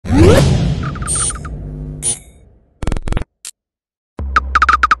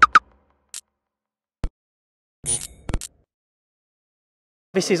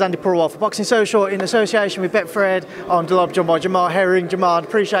This is Andi Purewal for Boxing Social in association with Betfred. I'm delighted by Jamel Herring. Jamel, I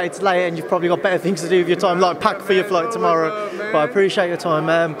appreciate it's late and you've probably got better things to do with your time, like pack for your flight tomorrow. But I appreciate your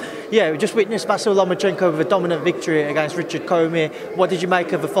time. Yeah, we just witnessed Vasyl Lomachenko with a dominant victory against Commey. What did you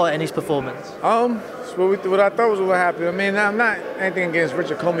make of the fight and his performance? What I thought was what happened. I mean, I'm not anything against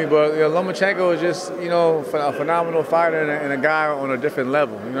Commey, but Lomachenko is just, a phenomenal fighter and a guy on a different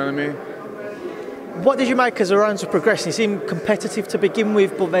level. You know what I mean? What did you make as the rounds were progressing? He seemed competitive to begin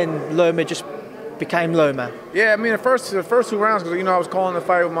with, but then Loma just became Loma. Yeah, I mean, the first two rounds, because I was calling the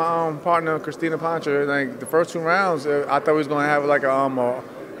fight with my partner, Christina Pancha. Like the first two rounds, I thought we was going to have like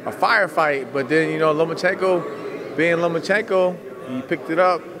a firefight, but then Lomachenko, being Lomachenko, he picked it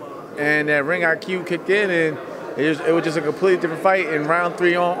up, and that ring IQ kicked in, and it was just a completely different fight in round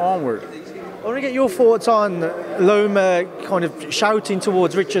 3 onward. I want to get your thoughts on Loma kind of shouting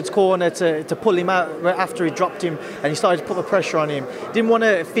towards Richard's corner to pull him out after he dropped him and he started to put the pressure on him. Didn't want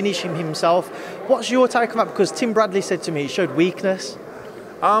to finish him himself. What's your take on that? Because Tim Bradley said to me he showed weakness.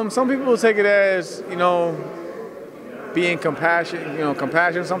 Some people will take it as, being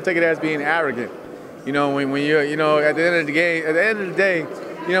compassion. Some take it as being arrogant. When you're, at the end of the day,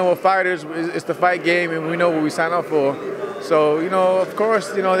 with fighters, it's the fight game and we know what we sign up for. So, of course,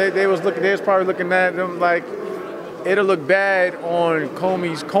 they was probably looking at them like it'll look bad on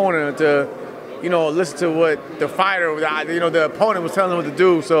Commey's corner to, listen to what the fighter, the opponent was telling them what to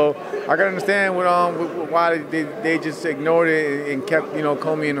do. So I can understand why they just ignored it and kept,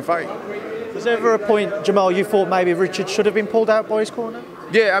 Commey in the fight. Was there ever a point, Jamel, you thought maybe Richard should have been pulled out by his corner?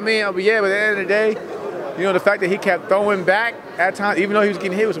 Yeah, but at the end of the day, the fact that he kept throwing back at times, even though he was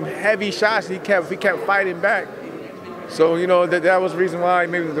getting hit with some heavy shots, he kept fighting back. So, that was the reason why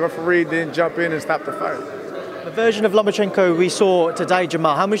maybe the referee didn't jump in and stop the fight. The version of Lomachenko we saw today,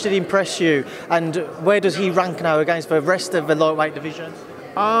 Jamel, how much did he impress you? And where does he rank now against the rest of the lightweight division?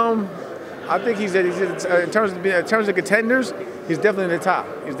 I think he's in terms of contenders, he's definitely in the top.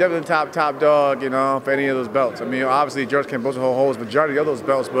 He's definitely the top dog, for any of those belts. I mean, obviously George Kambosos holds the majority of those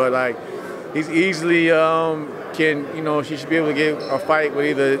belts, but like he's easily she should be able to get a fight with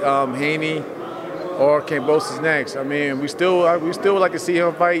either Haney or Kambosos next. I mean, we still would like to see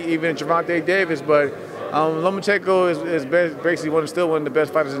him fight even Gervonta Davis, but Lomachenko is basically still one of the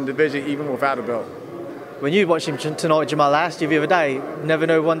best fighters in the division, even without a belt. When you watched him tonight, Jamel, asked you the other day, you never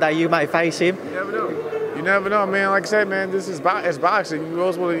know one day you might face him. You never know. You never know, man. Like I said, man, this is boxing.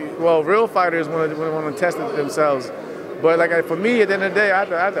 Real fighters want to test themselves. But for me, at the end of the day, I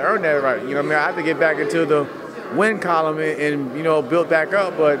have to earn that right. I have to get back into the win column and build back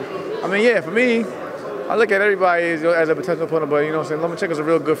up. But for me, I look at everybody as a potential opponent, but Lomachenko's a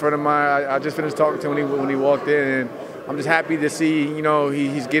real good friend of mine. I just finished talking to him when he walked in, and I'm just happy to see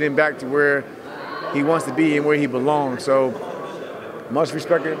he's getting back to where he wants to be and where he belongs. So much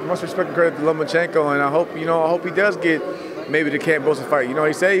respect and credit to Lomachenko, and I hope he does get maybe the Kambosos fight.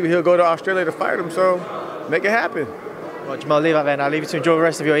 He said he'll go to Australia to fight him, so make it happen. Well, Jamel, leave that then. I'll leave you to enjoy the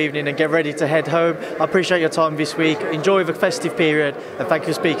rest of your evening and get ready to head home. I appreciate your time this week. Enjoy the festive period, and thank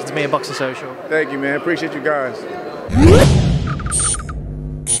you for speaking to me on Boxing Social. Thank you, man. Appreciate you guys.